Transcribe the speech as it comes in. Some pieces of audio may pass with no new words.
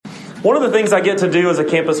One of the things I get to do as a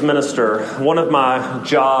campus minister, one of my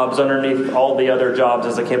jobs underneath all the other jobs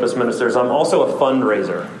as a campus minister, is I'm also a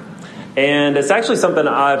fundraiser. And it's actually something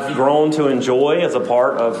I've grown to enjoy as a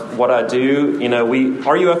part of what I do. You know,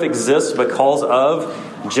 RUF exists because of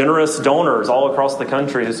generous donors all across the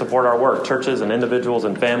country who support our work. Churches and individuals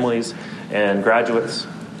and families and graduates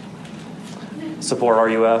support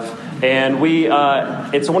RUF. And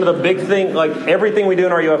it's one of the big things, like everything we do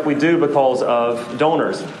in RUF, we do because of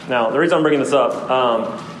donors. Now, the reason I'm bringing this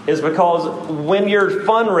up is because when you're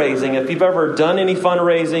fundraising, if you've ever done any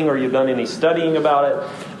fundraising or you've done any studying about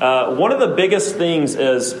it, one of the biggest things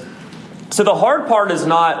is, so the hard part is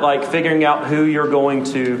not like figuring out who you're going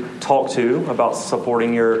to talk to about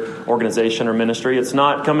supporting your organization or ministry. It's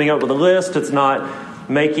not coming up with a list. It's not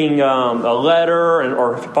making a letter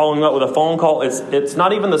or following up with a phone call. It's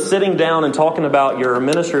not even the sitting down and talking about your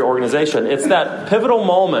ministry organization. It's that pivotal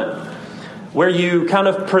moment where you kind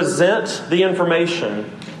of present the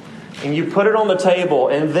information and you put it on the table,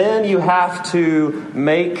 and then you have to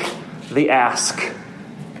make the ask.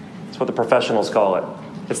 That's what the professionals call it.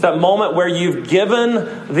 It's that moment where you've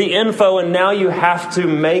given the info and now you have to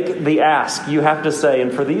make the ask. You have to say,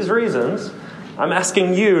 and for these reasons, I'm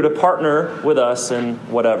asking you to partner with us in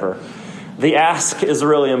whatever. The ask is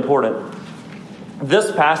really important.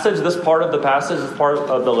 This passage, this part of the passage, this part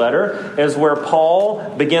of the letter, is where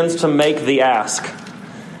Paul begins to make the ask.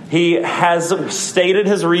 He has stated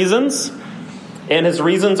his reasons, and his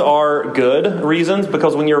reasons are good reasons,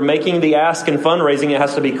 because when you're making the ask in fundraising, it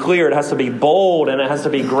has to be clear, it has to be bold, and it has to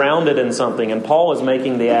be grounded in something. And Paul is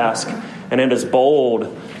making the ask, and it is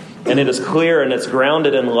bold, and it is clear, and it's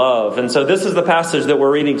grounded in love. And so this is the passage that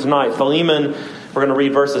we're reading tonight. Philemon, we're going to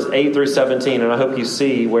read verses 8 through 17, and I hope you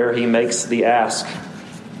see where he makes the ask.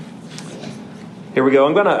 Here we go.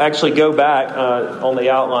 I'm going to actually go back on the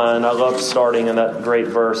outline. I love starting in that great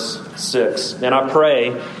verse 6. And I pray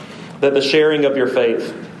that the sharing of your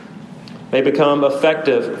faith may become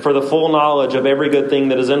effective for the full knowledge of every good thing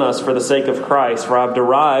that is in us for the sake of Christ. For I've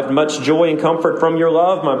derived much joy and comfort from your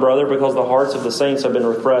love, my brother, because the hearts of the saints have been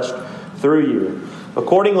refreshed through you.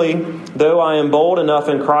 Accordingly, though I am bold enough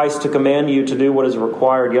in Christ to command you to do what is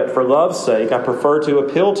required, yet for love's sake I prefer to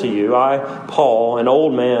appeal to you. I, Paul, an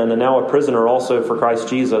old man and now a prisoner also for Christ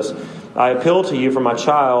Jesus, I appeal to you for my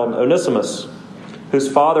child, Onesimus, whose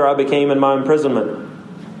father I became in my imprisonment.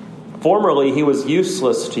 Formerly he was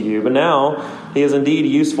useless to you, but now he is indeed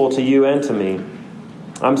useful to you and to me.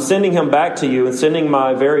 I'm sending him back to you and sending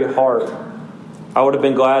my very heart. I would have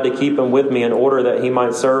been glad to keep him with me in order that he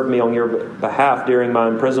might serve me on your behalf during my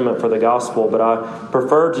imprisonment for the gospel, but I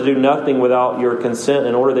prefer to do nothing without your consent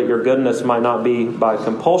in order that your goodness might not be by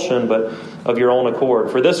compulsion, but of your own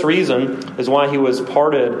accord. For this reason is why he was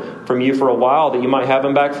parted from you for a while, that you might have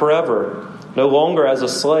him back forever, no longer as a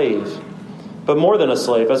slave, but more than a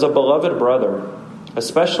slave, as a beloved brother,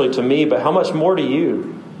 especially to me, but how much more to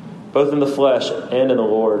you, both in the flesh and in the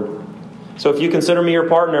Lord. So if you consider me your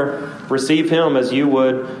partner, receive him as you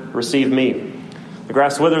would receive me. The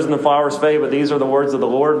grass withers and the flowers fade, but these are the words of the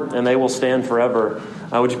Lord, and they will stand forever.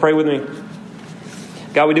 Would you pray with me?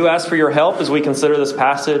 God, we do ask for your help as we consider this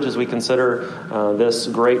passage, as we consider this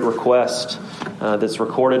great request that's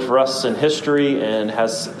recorded for us in history and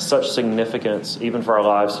has such significance even for our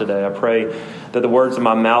lives today. I pray that the words of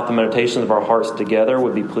my mouth and meditations of our hearts together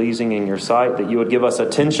would be pleasing in your sight, that you would give us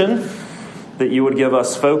attention, that you would give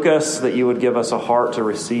us focus, that you would give us a heart to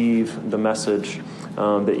receive the message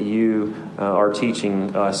that you are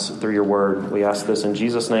teaching us through your word. We ask this in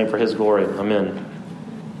Jesus' name for his glory. Amen.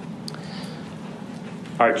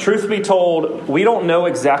 All right, truth be told, we don't know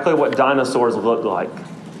exactly what dinosaurs look like.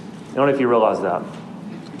 I don't know if you realize that.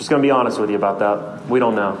 I'm just going to be honest with you about that. We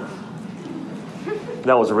don't know.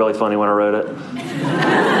 That was really funny when I wrote it.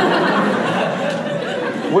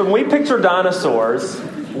 When we picture dinosaurs,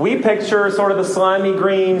 we picture sort of the slimy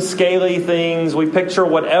green, scaly things. We picture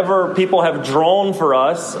whatever people have drawn for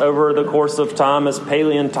us over the course of time as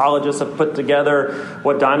paleontologists have put together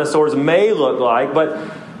what dinosaurs may look like, but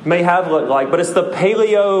it's the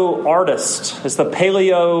paleo artist, it's the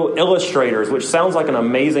paleo illustrators, which sounds like an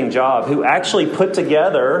amazing job, who actually put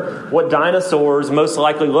together what dinosaurs most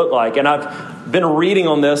likely look like. And I've been reading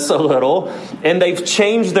on this a little, and they've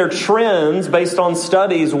changed their trends based on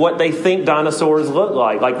studies, what they think dinosaurs look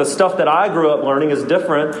like. Like the stuff that I grew up learning is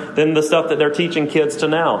different than the stuff that they're teaching kids to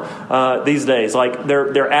now these days. Like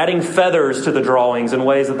they're adding feathers to the drawings in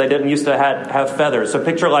ways that they didn't used to have feathers. So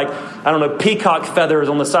picture peacock feathers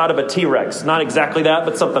on the side of a T-Rex. Not exactly that,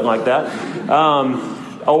 but something like that.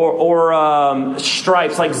 Or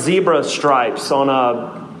stripes, like zebra stripes on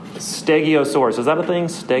a Stegiosaurus. Is that a thing?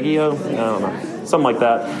 Stegio? I don't know. something like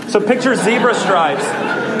that. So picture zebra stripes.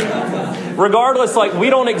 Regardless, like, we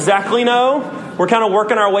don't exactly know. We're kind of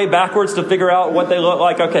working our way backwards to figure out what they look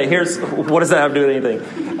like. Okay, what does that have to do with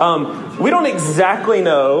anything? We don't exactly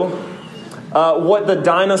know what the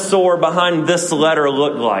dinosaur behind this letter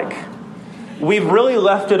looked like. We've really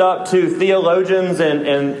left it up to theologians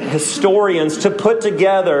and historians to put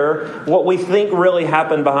together what we think really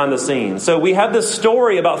happened behind the scenes. So we have this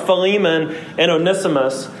story about Philemon and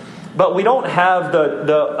Onesimus, but we don't have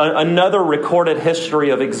another recorded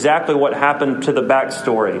history of exactly what happened to the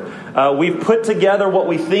backstory. We've put together what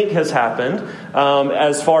we think has happened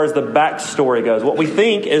as far as the backstory goes. What we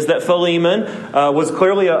think is that Philemon was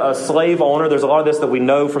clearly a slave owner. There's a lot of this that we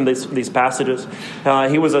know from these passages.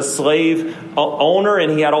 He was a slave owner,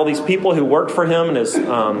 and he had all these people who worked for him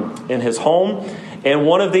in his home. And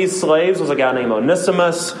one of these slaves was a guy named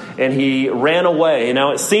Onesimus, and he ran away.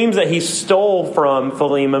 Now, it seems that he stole from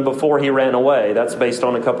Philemon before he ran away. That's based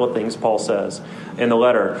on a couple of things Paul says in the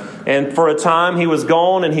letter. And for a time, he was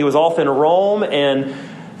gone, and he was off in Rome, and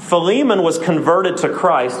Philemon was converted to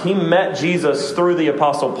Christ. He met Jesus through the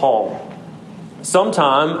Apostle Paul.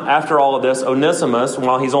 Sometime after all of this, Onesimus,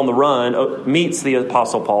 while he's on the run, meets the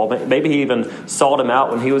Apostle Paul. Maybe he even sought him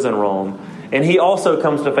out when he was in Rome. And he also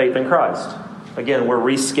comes to faith in Christ. Again, we're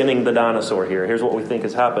reskinning the dinosaur here. Here's what we think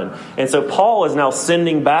has happened. And so Paul is now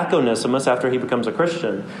sending back Onesimus after he becomes a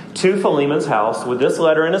Christian to Philemon's house with this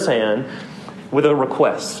letter in his hand with a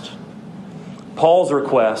request. Paul's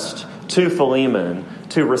request to Philemon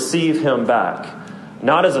to receive him back,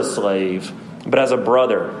 not as a slave, but as a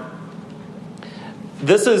brother.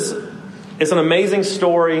 It's an amazing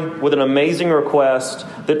story with an amazing request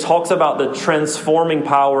that talks about the transforming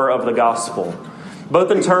power of the gospel, both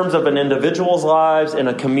in terms of an individual's lives, in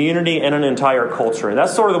a community, and an entire culture. And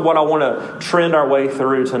that's sort of what I want to trend our way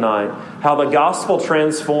through tonight. How the gospel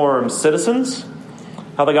transforms citizens,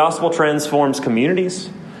 how the gospel transforms communities,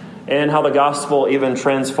 and how the gospel even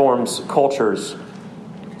transforms cultures.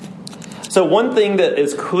 So one thing that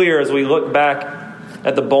is clear as we look back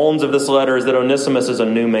at the bones of this letter is that Onesimus is a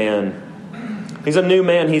new man. He's a new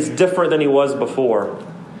man. He's different than he was before.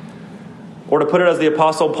 Or to put it as the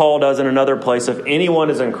Apostle Paul does in another place, if anyone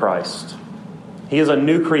is in Christ, he is a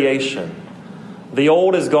new creation. The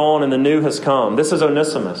old is gone and the new has come. This is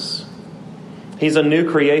Onesimus. He's a new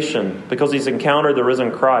creation because he's encountered the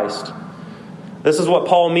risen Christ. This is what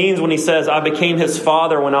Paul means when he says, I became his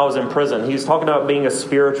father when I was in prison. He's talking about being a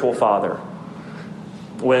spiritual father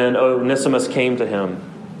when Onesimus came to him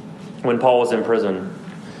when Paul was in prison.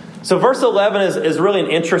 So verse 11 is really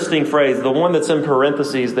an interesting phrase, the one that's in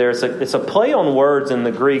parentheses there. It's a play on words in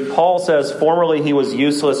the Greek. Paul says, formerly he was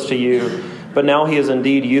useless to you, but now he is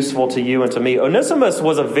indeed useful to you and to me. Onesimus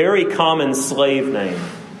was a very common slave name.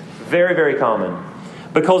 Very, very common.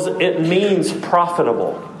 Because it means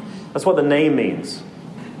profitable. That's what the name means.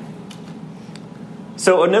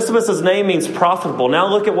 So Onesimus' name means profitable. Now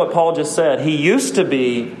look at what Paul just said. He used to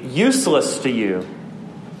be useless to you.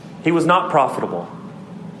 He was not profitable.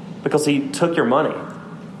 Because he took your money.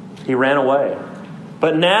 He ran away.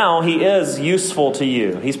 But now he is useful to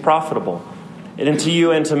you. He's profitable. And to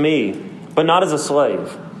you and to me. But not as a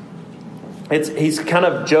slave. He's kind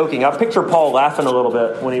of joking. I picture Paul laughing a little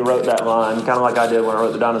bit when he wrote that line. Kind of like I did when I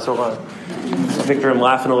wrote the dinosaur line. I picture him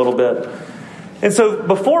laughing a little bit. And so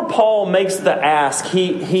before Paul makes the ask,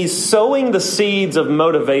 he's sowing the seeds of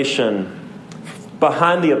motivation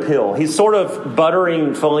behind the appeal. He's sort of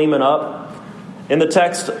buttering Philemon up. In the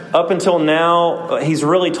text, up until now, he's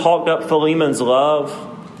really talked up Philemon's love,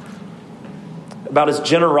 about his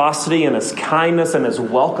generosity and his kindness and his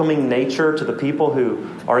welcoming nature to the people who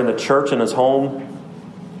are in the church in his home.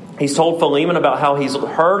 He's told Philemon about how he's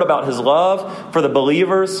heard about his love for the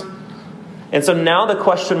believers. And so now the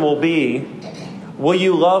question will be, will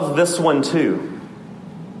you love this one too?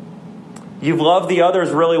 You've loved the others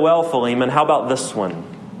really well, Philemon. How about this one?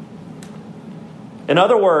 In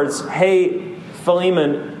other words, hey,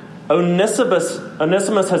 Philemon,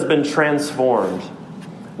 Onesimus has been transformed.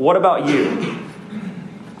 What about you?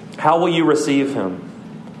 How will you receive him?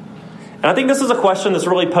 And I think this is a question that's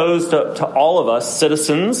really posed to all of us,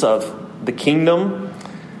 citizens of the kingdom.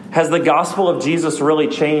 Has the gospel of Jesus really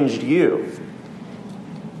changed you?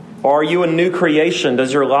 Or are you a new creation?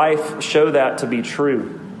 Does your life show that to be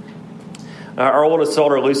true? Our oldest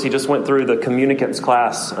daughter, Lucy, just went through the communicants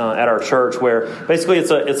class at our church where basically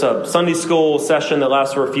it's a Sunday school session that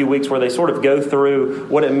lasts for a few weeks where they sort of go through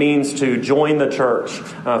what it means to join the church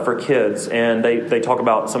for kids. And they talk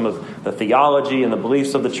about some of the theology and the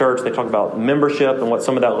beliefs of the church. They talk about membership and what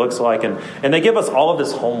some of that looks like. And they give us all of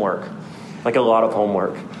this homework, like a lot of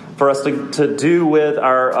homework, for us to do with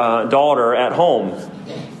our daughter at home.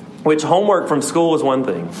 Which homework from school is one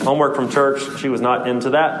thing. Homework from church, she was not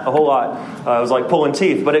into that a whole lot. It was like pulling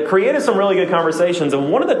teeth. But it created some really good conversations.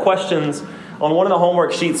 And one of the questions on one of the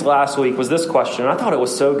homework sheets last week was this question. I thought it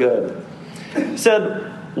was so good. It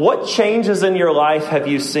said, what changes in your life have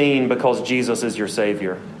you seen because Jesus is your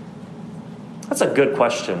Savior? That's a good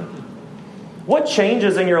question. What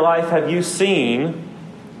changes in your life have you seen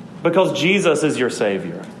because Jesus is your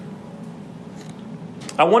Savior?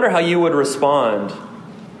 I wonder how you would respond.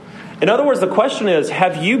 In other words, the question is,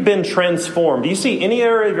 have you been transformed? Do you see any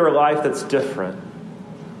area of your life that's different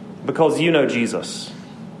because you know Jesus?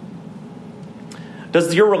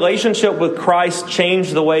 Does your relationship with Christ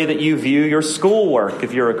change the way that you view your schoolwork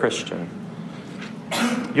if you're a Christian?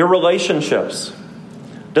 Your relationships.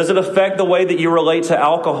 Does it affect the way that you relate to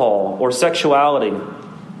alcohol or sexuality?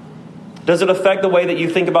 Does it affect the way that you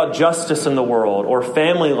think about justice in the world or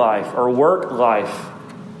family life or work life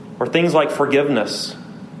or things like forgiveness?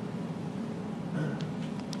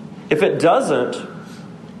 If it doesn't,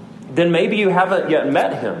 then maybe you haven't yet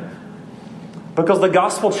met Him. Because the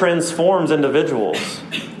gospel transforms individuals.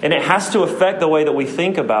 And it has to affect the way that we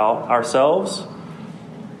think about ourselves,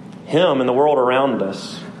 Him, and the world around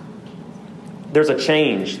us. There's a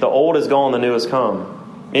change. The old is gone, the new has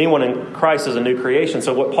come. Anyone in Christ is a new creation.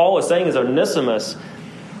 So what Paul is saying is Onesimus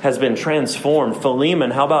has been transformed.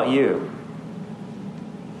 Philemon, how about you?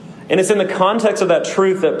 And it's in the context of that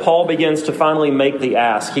truth that Paul begins to finally make the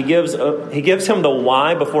ask. He gives him the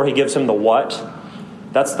why before he gives him the what.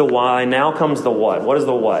 That's the why. Now comes the what. What is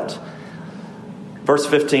the what? Verse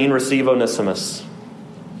 15, receive Onesimus,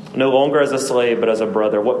 no longer as a slave, but as a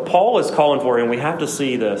brother. What Paul is calling for, and we have to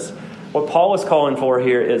see this, what Paul is calling for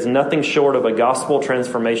here is nothing short of a gospel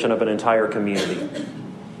transformation of an entire community.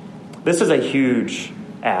 This is a huge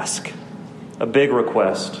ask, a big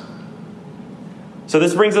request. So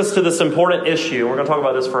this brings us to this important issue. We're going to talk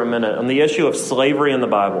about this for a minute, on the issue of slavery in the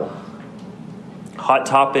Bible. Hot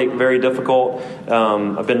topic, very difficult.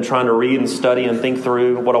 I've been trying to read and study and think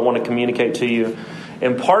through what I want to communicate to you.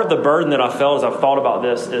 And part of the burden that I felt as I've thought about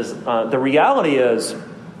this is the reality is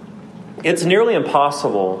it's nearly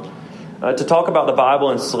impossible to talk about the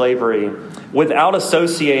Bible and slavery without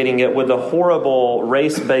associating it with the horrible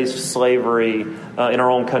race-based slavery in our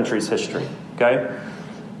own country's history. Okay?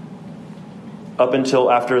 Up until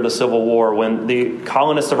after the Civil War, when the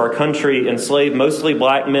colonists of our country enslaved mostly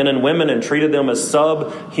black men and women and treated them as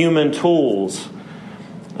subhuman tools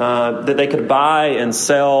that they could buy and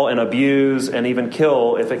sell and abuse and even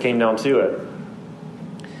kill if it came down to it.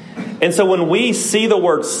 And so when we see the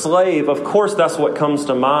word slave, of course that's what comes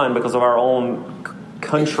to mind because of our own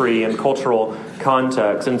country and cultural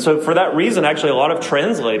context. And so for that reason, actually, a lot of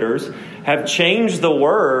translators have changed the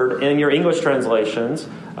word in your English translations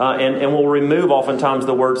and will remove oftentimes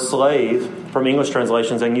the word slave from English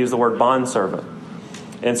translations and use the word bondservant.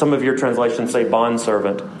 And some of your translations say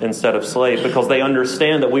bondservant instead of slave because they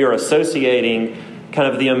understand that we are associating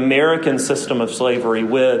kind of the American system of slavery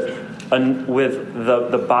with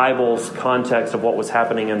the Bible's context of what was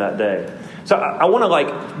happening in that day. So I want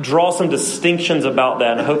to draw some distinctions about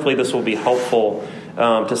that, and hopefully this will be helpful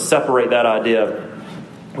to separate that idea.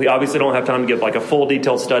 We obviously don't have time to give a full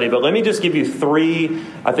detailed study, but let me just give you 3,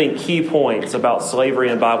 I think, key points about slavery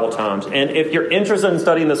in Bible times. And if you're interested in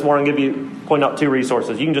studying this more, I'll point out 2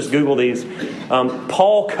 resources. You can just Google these.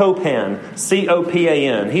 Paul Copan,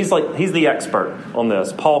 C-O-P-A-N. He's the expert on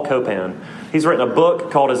this. Paul Copan. He's written a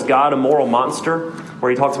book called Is God a Moral Monster?,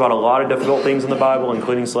 where he talks about a lot of difficult things in the Bible,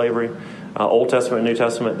 including slavery. Old Testament and New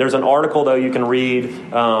Testament. There's an article, though, you can read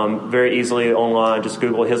very easily online. Just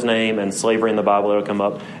Google his name and slavery in the Bible. It'll come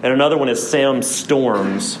up. And another one is Sam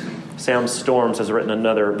Storms. Sam Storms has written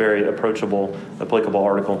another very approachable, applicable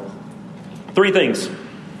article. 3 things,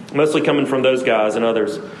 mostly coming from those guys and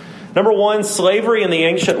others. Number 1, slavery in the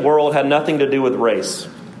ancient world had nothing to do with race.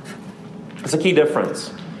 It's a key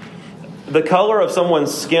difference. The color of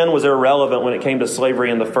someone's skin was irrelevant when it came to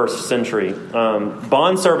slavery in the first century.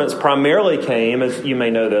 Bondservants primarily came, as you may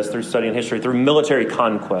know this through studying history, through military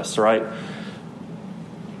conquests, right?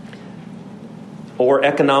 Or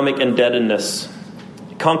economic indebtedness.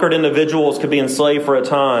 Conquered individuals could be enslaved for a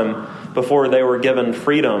time before they were given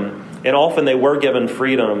freedom. And often they were given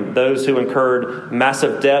freedom. Those who incurred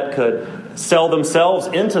massive debt could sell themselves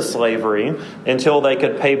into slavery until they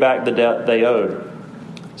could pay back the debt they owed.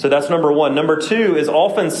 So that's number 1. Number 2 is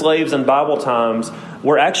often slaves in Bible times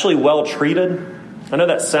were actually well treated. I know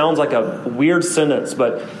that sounds like a weird sentence,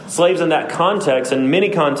 but slaves in that context, in many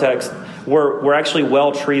contexts, were actually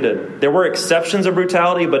well treated. There were exceptions of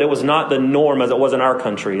brutality, but it was not the norm as it was in our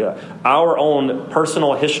country. Our own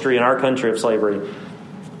personal history in our country of slavery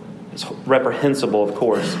is reprehensible, of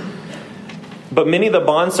course. But many of the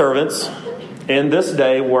bondservants in this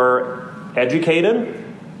day were educated.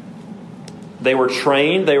 They were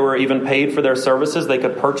trained. They were even paid for their services. They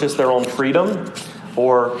could purchase their own freedom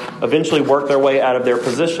or eventually work their way out of their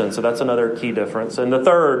position. So that's another key difference. And the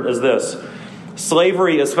third is this.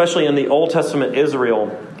 Slavery, especially in the Old Testament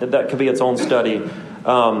Israel, that could be its own study.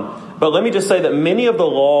 But let me just say that many of the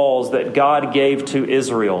laws that God gave to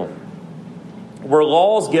Israel were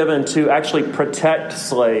laws given to actually protect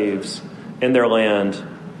slaves in their land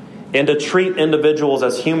and to treat individuals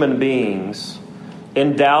as human beings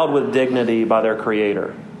endowed with dignity by their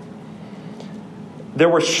Creator. There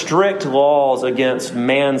were strict laws against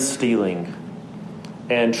man-stealing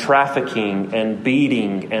and trafficking and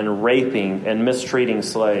beating and raping and mistreating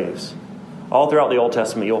slaves. All throughout the Old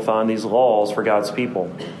Testament, you'll find these laws for God's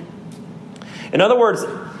people. In other words,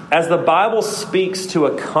 as the Bible speaks to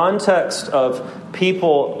a context of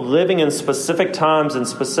people living in specific times and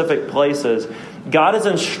specific places, God is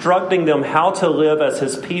instructing them how to live as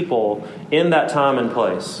His people in that time and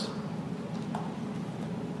place.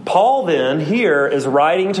 Paul then here is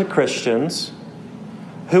writing to Christians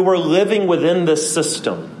who were living within this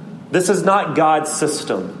system. This is not God's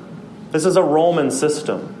system. This is a Roman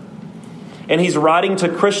system. And he's writing to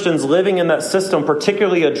Christians living in that system,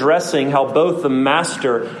 particularly addressing how both the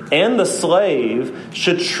master and the slave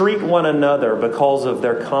should treat one another because of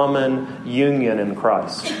their common union in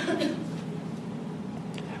Christ.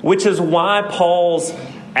 Which is why Paul's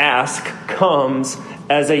ask comes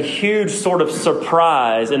as a huge sort of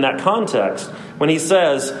surprise in that context when he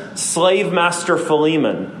says, "Slave master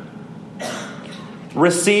Philemon,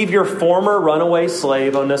 receive your former runaway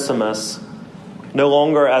slave Onesimus, no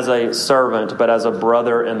longer as a servant, but as a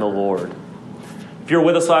brother in the Lord." If you were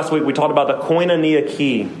with us last week, we talked about the koinonia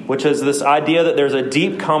key, which is this idea that there's a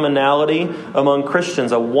deep commonality among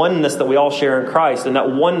Christians, a oneness that we all share in Christ, and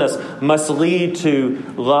that oneness must lead to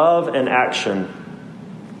love and action.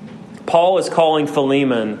 Paul is calling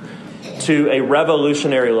Philemon to a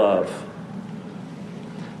revolutionary love,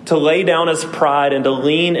 to lay down his pride and to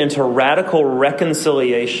lean into radical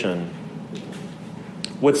reconciliation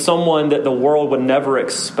with someone that the world would never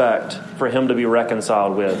expect for him to be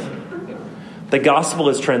reconciled with. The gospel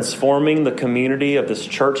is transforming the community of this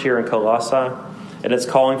church here in Colossae, and it's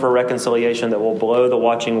calling for reconciliation that will blow the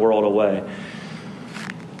watching world away.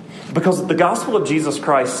 Because the gospel of Jesus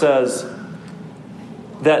Christ says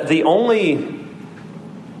that it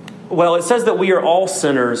says that we are all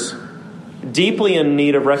sinners deeply in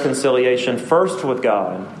need of reconciliation, first with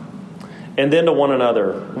God, and then to one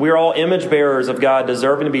another. We are all image bearers of God,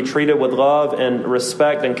 deserving to be treated with love and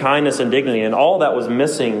respect and kindness and dignity. And all that was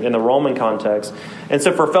missing in the Roman context. And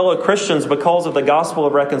so for fellow Christians, because of the gospel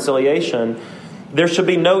of reconciliation, there should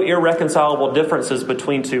be no irreconcilable differences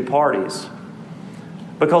between two parties.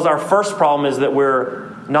 Because our first problem is that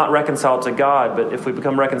we're not reconciled to God, but if we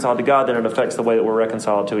become reconciled to God, then it affects the way that we're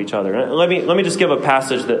reconciled to each other. And let me just give a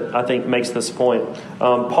passage that I think makes this point.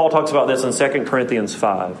 Paul talks about this in 2 Corinthians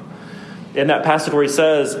 5. In that passage where he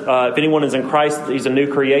says, if anyone is in Christ, he's a new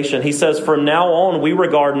creation. He says, from now on, we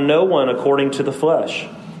regard no one according to the flesh.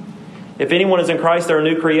 If anyone is in Christ, they're a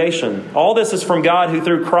new creation. All this is from God, who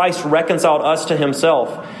through Christ reconciled us to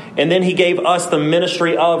Himself. And then He gave us the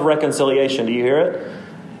ministry of reconciliation. Do you hear it?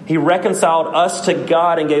 He reconciled us to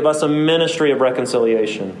God and gave us a ministry of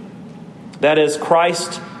reconciliation. That is,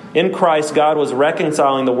 in Christ, God was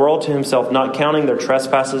reconciling the world to Himself, not counting their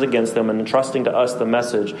trespasses against them, and entrusting to us the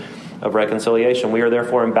message of reconciliation. We are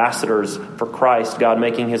therefore ambassadors for Christ, God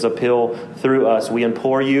making His appeal through us. We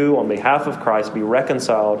implore you on behalf of Christ, be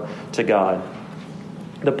reconciled to God.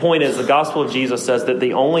 The point is, the gospel of Jesus says that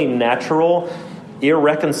the only natural,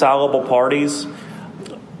 irreconcilable parties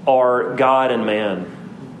are God and man.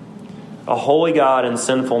 A holy God and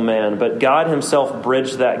sinful man. But God Himself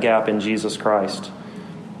bridged that gap in Jesus Christ.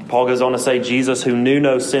 Paul goes on to say, Jesus, who knew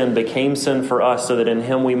no sin, became sin for us so that in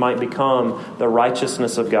Him we might become the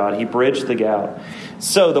righteousness of God. He bridged the gap.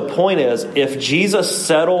 So the point is, if Jesus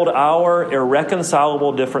settled our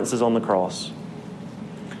irreconcilable differences on the cross,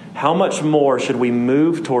 how much more should we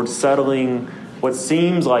move towards settling what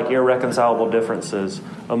seems like irreconcilable differences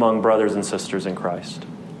among brothers and sisters in Christ?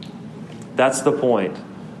 That's the point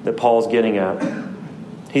that Paul's getting at.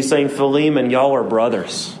 He's saying, Philemon, y'all are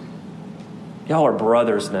brothers. Y'all are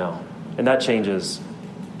brothers now. And that changes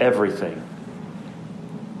everything.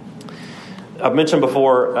 I've mentioned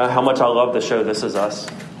before how much I love the show This Is Us.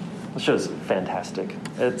 The show's fantastic.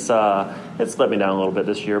 It's let me down a little bit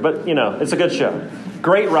this year, but it's a good show.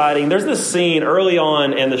 Great writing. There's this scene early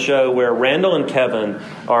on in the show where Randall and Kevin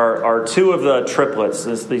are two of the triplets.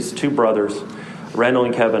 There's these two brothers, Randall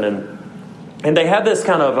and Kevin, and they have this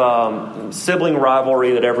kind of sibling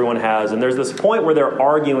rivalry that everyone has. And there's this point where they're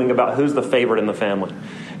arguing about who's the favorite in the family.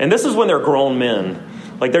 And this is when they're grown men.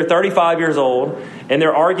 Like they're 35 years old, and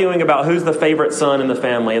they're arguing about who's the favorite son in the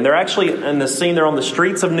family. And they're actually in the scene, they're on the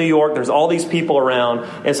streets of New York. There's all these people around.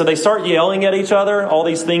 And so they start yelling at each other, all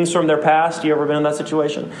these things from their past. You ever been in that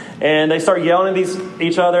situation? And they start yelling at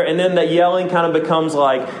each other, and then the yelling kind of becomes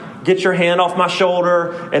like, get your hand off my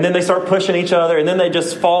shoulder. And then they start pushing each other, and then they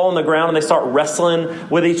just fall on the ground, and they start wrestling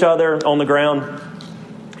with each other on the ground.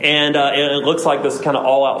 And it looks like this kind of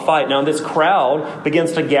all-out fight. Now, this crowd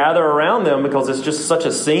begins to gather around them because it's just such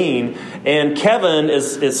a scene. And Kevin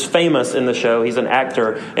is famous in the show. He's an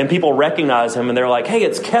actor. And people recognize him, and they're like, hey,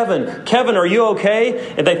 it's Kevin. Kevin, are you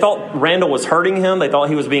okay? And they thought Randall was hurting him. They thought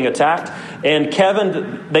he was being attacked. And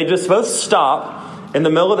Kevin, they just both stop in the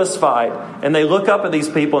middle of this fight. And they look up at these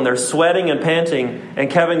people, and they're sweating and panting. And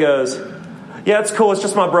Kevin goes, yeah, it's cool. It's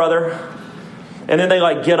just my brother. And then they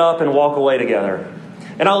get up and walk away together.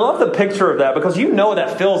 And I love the picture of that because you know what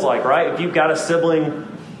that feels like, right? If you've got a sibling,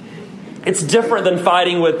 it's different than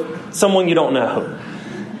fighting with someone you don't know.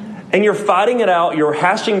 And you're fighting it out, you're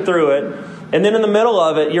hashing through it, and then in the middle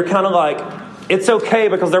of it, you're kind of like, it's okay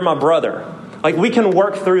because they're my brother. Like, we can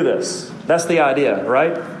work through this. That's the idea,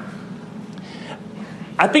 right?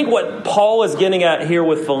 I think what Paul is getting at here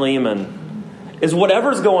with Philemon is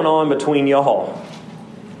whatever's going on between y'all,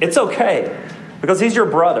 it's okay because he's your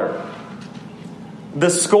brother. The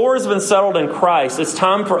score has been settled in Christ. It's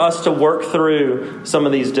time for us to work through some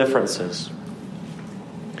of these differences.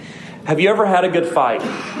 Have you ever had a good fight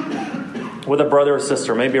with a brother or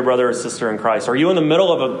sister, maybe a brother or sister in Christ? Are you in the middle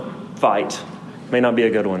of a fight? May not be a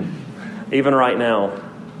good one, even right now.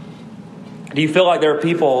 Do you feel like there are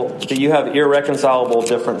people that you have irreconcilable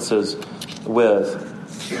differences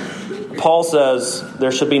with? Paul says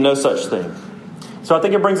there should be no such thing. So I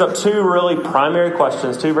think it brings up two really primary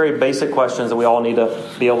questions, two very basic questions that we all need to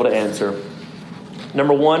be able to answer.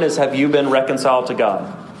 Number one is, have you been reconciled to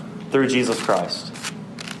God through Jesus Christ?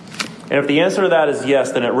 And if the answer to that is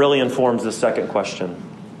yes, then it really informs the second question.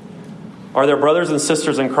 Are there brothers and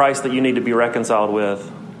sisters in Christ that you need to be reconciled with?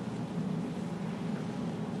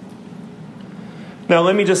 Now,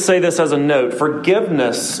 let me just say this as a note.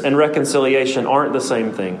 Forgiveness and reconciliation aren't the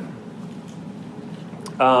same thing.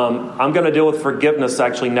 I'm going to deal with forgiveness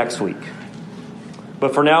actually next week.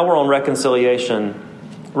 But for now, we're on reconciliation.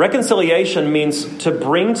 Reconciliation means to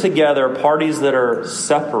bring together parties that are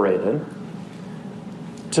separated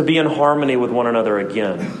to be in harmony with one another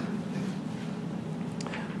again.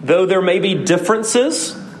 Though there may be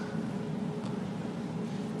differences,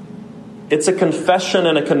 it's a confession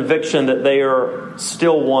and a conviction that they are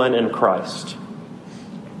still one in Christ.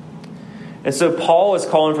 And so Paul is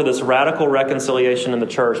calling for this radical reconciliation in the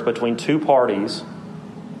church between two parties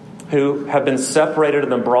who have been separated in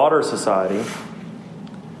the broader society,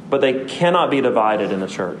 but they cannot be divided in the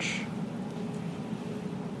church.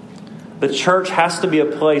 The church has to be a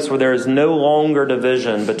place where there is no longer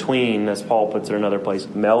division between, as Paul puts it in another place,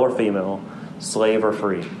 male or female, slave or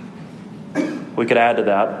free. We could add to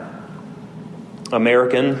that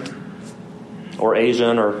American or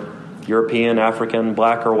Asian or European, African,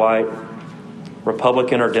 black or white,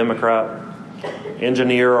 Republican or Democrat,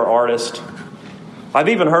 engineer or artist. I've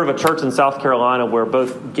even heard of a church in South Carolina where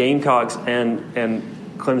both Gamecocks and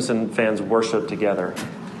Clemson fans worship together.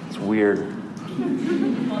 It's weird.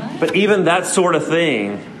 But even that sort of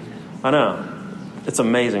thing, I know, it's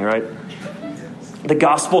amazing, right? The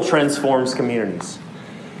gospel transforms communities.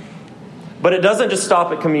 But it doesn't just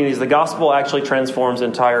stop at communities. The gospel actually transforms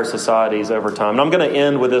entire societies over time. And I'm going to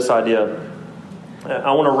end with this idea.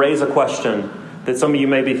 I want to raise a question that some of you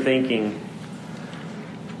may be thinking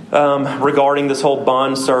regarding this whole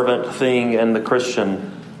bondservant thing and the Christian.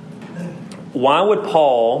 Why would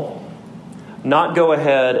Paul not go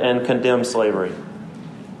ahead and condemn slavery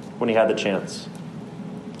when he had the chance?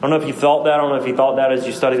 I don't know if you thought that. I don't know if you thought that as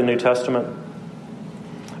you study the New Testament.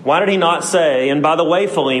 Why did he not say, and by the way,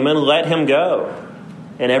 Philemon, let him go,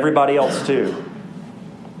 and everybody else too?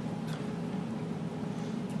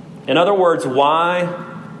 In other words, why...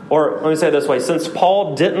 Or let me say it this way. Since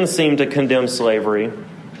Paul didn't seem to condemn slavery,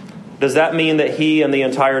 does that mean that he and the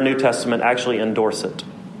entire New Testament actually endorse it?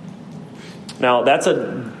 Now, that's a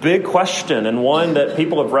big question, and one that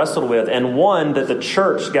people have wrestled with, and one that the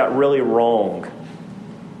church got really wrong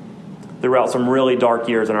throughout some really dark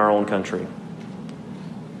years in our own country.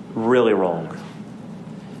 Really wrong.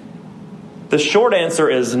 The short answer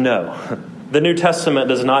is no. The New Testament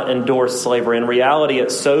does not endorse slavery. In reality,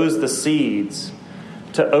 it sows the seeds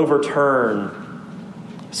to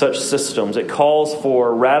overturn such systems. It calls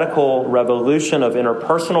for radical revolution of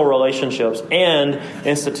interpersonal relationships and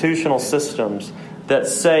institutional systems that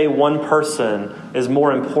say one person is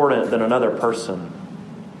more important than another person.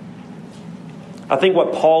 I think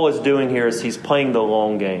what Paul is doing here is he's playing the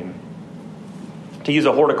long game. To use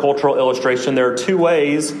a horticultural illustration, there are two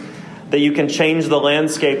ways that you can change the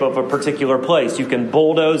landscape of a particular place. You can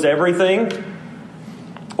bulldoze everything,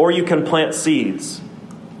 or you can plant seeds.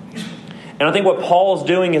 And I think what Paul's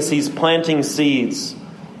doing is he's planting seeds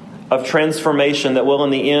of transformation that will in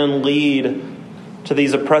the end lead to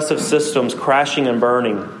these oppressive systems crashing and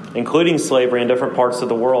burning, including slavery in different parts of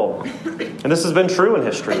the world. And this has been true in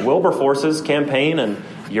history. Wilberforce's campaign in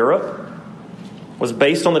Europe was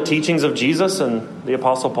based on the teachings of Jesus and the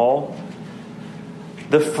Apostle Paul.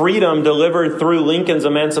 The freedom delivered through Lincoln's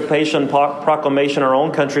Emancipation Proclamation in our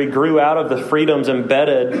own country grew out of the freedoms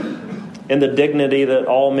embedded in the dignity that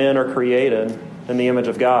all men are created in the image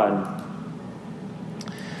of God.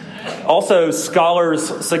 Also,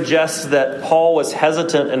 scholars suggest that Paul was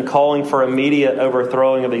hesitant in calling for immediate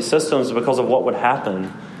overthrowing of these systems because of what would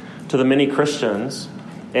happen to the many Christians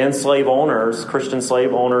and slave owners, Christian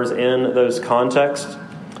slave owners in those contexts,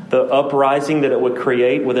 the uprising that it would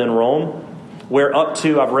create within Rome, where up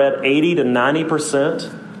to, I've read, 80 to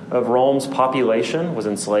 90% of Rome's population was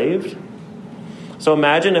enslaved. So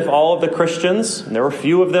imagine if all of the Christians, and there were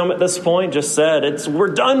few of them at this point, just said,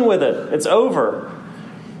 we're done with it, it's over.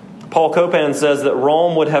 Paul Copan says that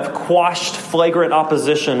Rome would have quashed flagrant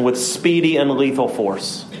opposition with speedy and lethal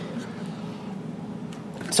force.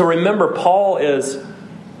 So remember, Paul is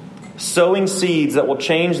sowing seeds that will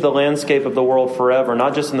change the landscape of the world forever,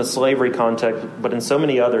 not just in the slavery context, but in so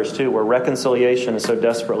many others too, where reconciliation is so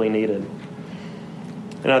desperately needed.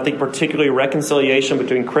 And I think particularly reconciliation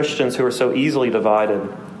between Christians who are so easily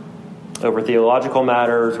divided over theological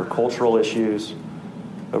matters or cultural issues,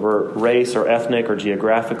 over race or ethnic or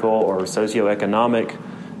geographical or socioeconomic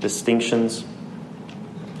distinctions.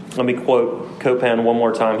 Let me quote Copan one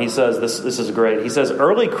more time. He says, this is great. He says,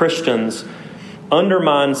 early Christians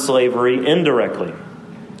undermined slavery indirectly,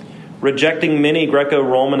 rejecting many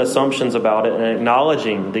Greco-Roman assumptions about it and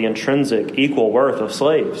acknowledging the intrinsic equal worth of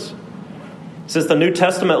slaves. Since the New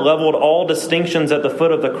Testament leveled all distinctions at the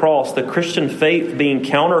foot of the cross, the Christian faith, being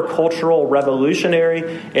countercultural,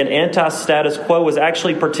 revolutionary, and anti-status quo, was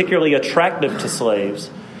actually particularly attractive to slaves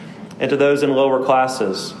and to those in lower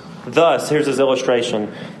classes. Thus, here's his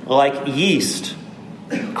illustration, like yeast,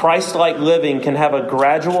 Christ-like living can have a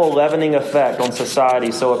gradual leavening effect on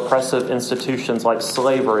society so oppressive institutions like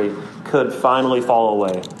slavery could finally fall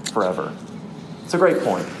away forever. It's a great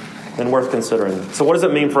point and worth considering. So what does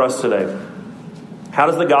it mean for us today? How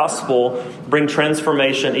does the gospel bring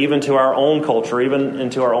transformation even to our own culture, even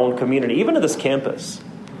into our own community, even to this campus?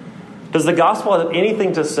 Does the gospel have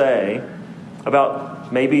anything to say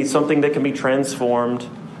about maybe something that can be transformed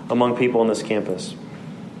among people on this campus?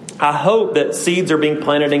 I hope that seeds are being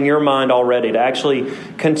planted in your mind already to actually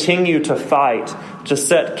continue to fight to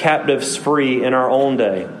set captives free in our own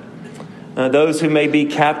day. Those who may be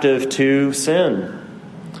captive to sin,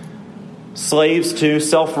 slaves to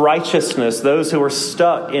self-righteousness, those who are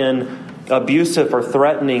stuck in abusive or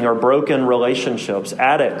threatening or broken relationships,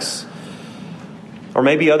 addicts, or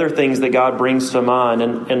maybe other things that God brings to mind.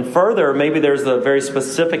 And further, maybe there's a very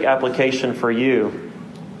specific application for you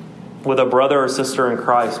with a brother or sister in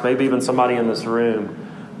Christ, maybe even somebody in this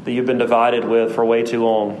room that you've been divided with for way too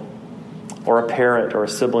long, or a parent or a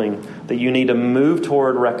sibling that you need to move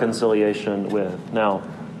toward reconciliation with. Now,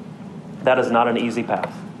 that is not an easy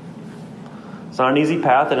path. It's not an easy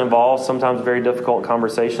path. It involves sometimes very difficult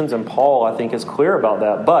conversations, and Paul, I think, is clear about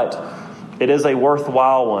that. But it is a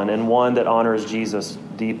worthwhile one, and one that honors Jesus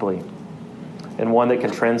deeply, and one that can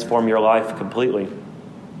transform your life completely.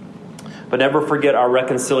 But never forget, our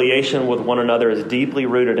reconciliation with one another is deeply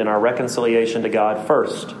rooted in our reconciliation to God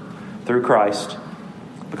first, through Christ.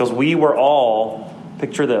 Because we were all,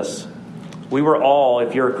 picture this, we were all,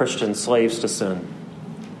 if you're a Christian, slaves to sin.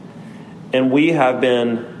 And we have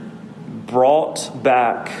been brought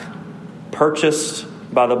back, purchased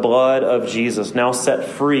by the blood of Jesus, now set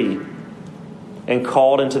free and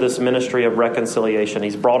called into this ministry of reconciliation.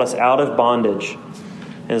 He's brought us out of bondage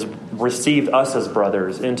and has received us as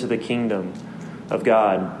brothers into the kingdom of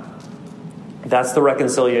God. That's the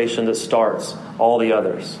reconciliation that starts all the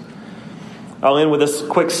others. I'll end with this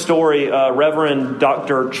quick story. Reverend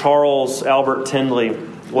Dr. Charles Albert Tindley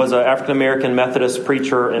was an African-American Methodist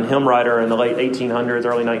preacher and hymn writer in the late 1800s,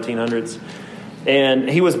 early 1900s. And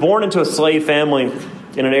he was born into a slave family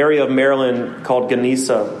in an area of Maryland called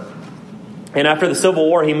Geneseo. And after the Civil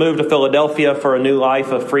War, he moved to Philadelphia for a new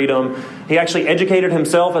life of freedom. He actually educated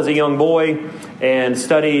himself as a young boy and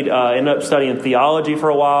ended up studying theology for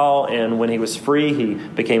a while. And when he was free, he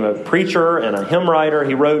became a preacher and a hymn writer.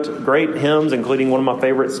 He wrote great hymns, including one of my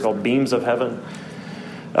favorites called Beams of Heaven.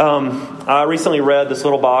 I recently read this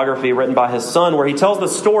little biography written by his son where he tells the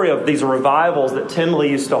story of these revivals that Tindley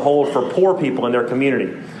used to hold for poor people in their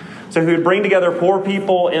community. So he would bring together poor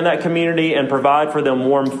people in that community and provide for them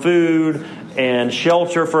warm food and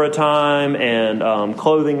shelter for a time and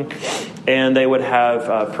clothing. And they would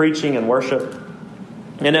have preaching and worship.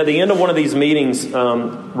 And at the end of one of these meetings,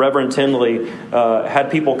 Reverend Tindley had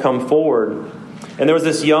people come forward. And there was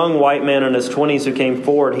this young white man in his 20s who came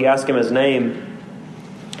forward. He asked him his name.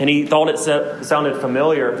 And he thought it sounded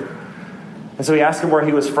familiar. And so he asked him where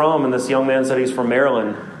he was from. And this young man said he's from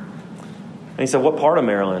Maryland. And he said, "What part of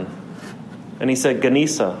Maryland?" And he said,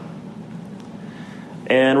 "Geneseo."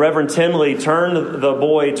 And Reverend Tindley turned the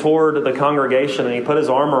boy toward the congregation and he put his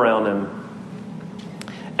arm around him.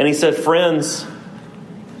 And he said, "Friends,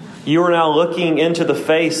 you are now looking into the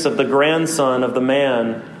face of the grandson of the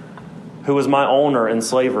man who was my owner in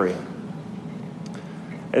slavery."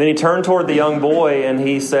 And then he turned toward the young boy and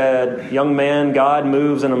he said, "Young man, God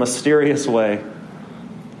moves in a mysterious way."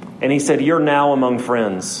 And he said, "You're now among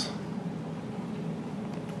friends."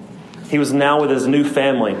 He was now with his new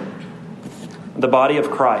family, the body of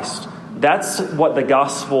Christ. That's what the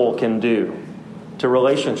gospel can do to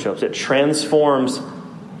relationships. It transforms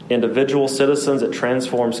individual citizens, it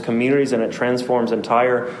transforms communities, and it transforms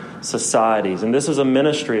entire societies. And this is a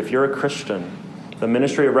ministry, if you're a Christian, the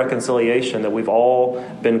ministry of reconciliation that we've all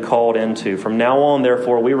been called into. From now on,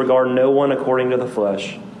 therefore, we regard no one according to the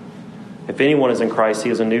flesh. If anyone is in Christ,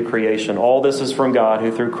 he is a new creation. All this is from God,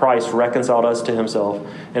 who through Christ reconciled us to himself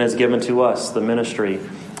and has given to us the ministry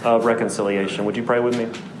of reconciliation. Would you pray with me?